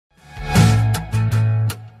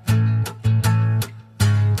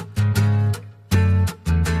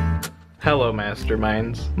Hello,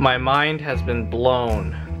 masterminds. My mind has been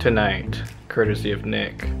blown tonight, courtesy of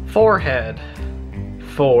Nick. Forehead.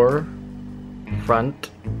 Four. Front.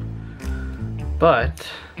 But.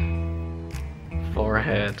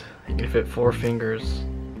 Forehead. You can fit 4 fingers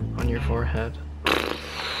on your forehead.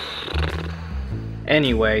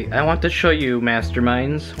 Anyway, I want to show you,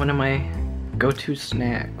 masterminds, one of my go-to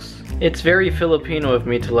snacks. It's very Filipino of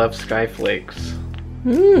me to love skyflakes.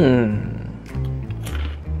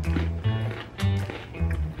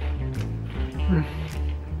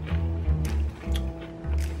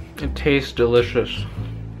 It tastes delicious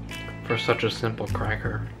for such a simple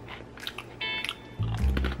cracker.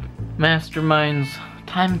 Masterminds,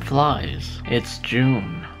 time flies. It's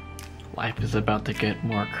June. Life is about to get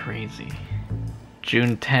more crazy.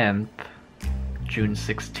 June 10th, June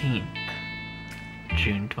 16th,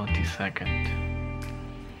 June 22nd.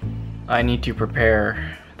 I need to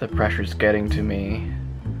prepare. The pressure's getting to me.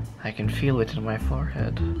 I can feel it in my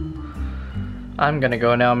forehead. I'm gonna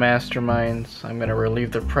go now, masterminds. I'm gonna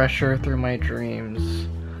relieve the pressure through my dreams.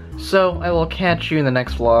 So, I will catch you in the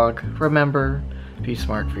next vlog. Remember, be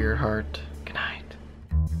smart for your heart.